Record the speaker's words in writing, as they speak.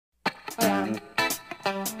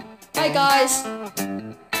Hi guys!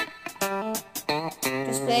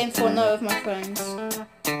 Just playing Fortnite with my friends.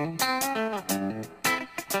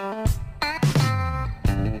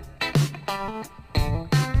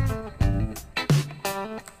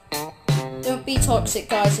 Don't be toxic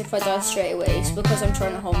guys if I die straight away. It's because I'm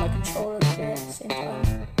trying to hold my controller at the same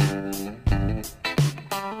time.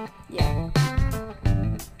 Yeah.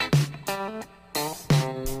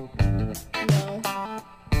 No.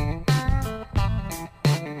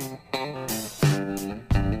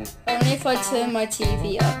 Only if I turn my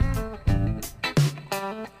TV up.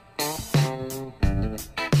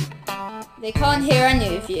 They can't hear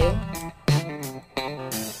any of you.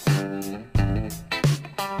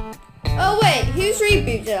 Oh wait, whose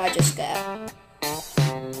reboot did I just get?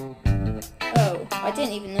 Oh, I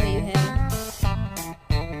didn't even know you here.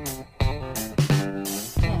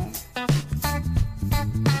 Yeah.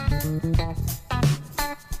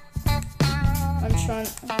 I'm trying.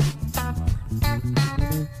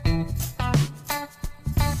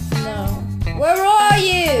 No. Where are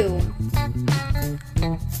you?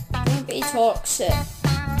 Don't be toxic.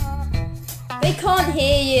 They can't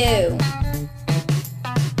hear you.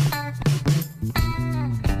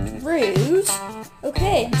 Rude.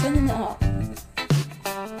 Okay, I'm turning it up.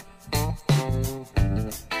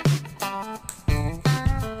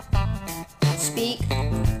 Speak.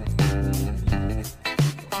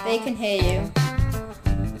 They can hear you.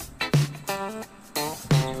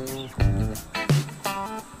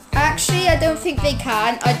 Actually, I don't think they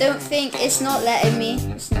can. I don't think it's not letting me.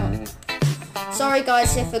 It's not. Sorry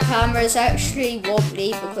guys if the camera is actually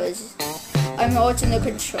wobbly because I'm holding the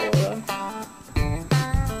controller.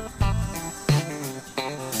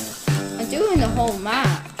 Doing the whole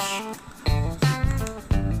match.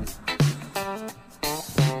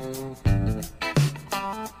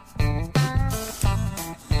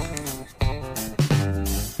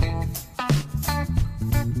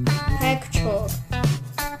 Head control.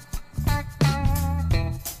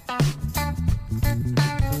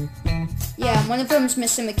 Yeah, one of them's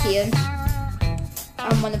Mr. McKeon.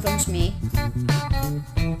 And one of them's me.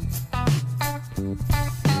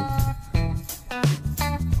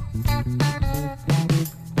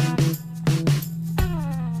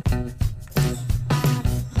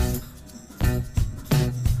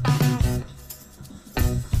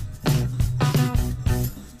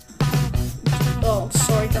 Oh,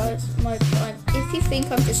 sorry guys, if you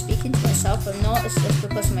think I'm just speaking to myself, I'm not. It's just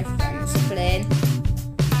because my friends are playing.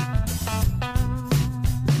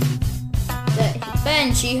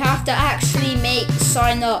 Benj, you have to actually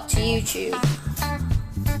sign up to YouTube.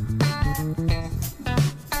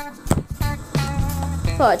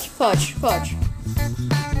 Fudge.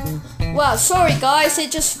 Wow, sorry guys,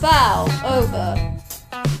 it just fell over.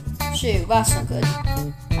 Shoot, that's not good.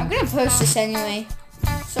 I'm gonna post this anyway.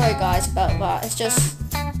 Sorry guys about that, it's just...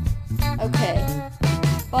 Okay.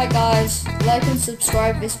 Bye guys, like and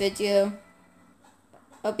subscribe this video.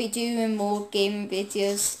 I'll be doing more gaming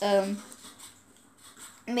videos,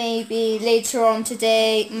 maybe later on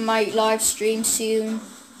today, might live stream soon.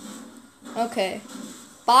 Okay.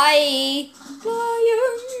 Bye!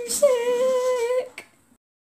 Lions.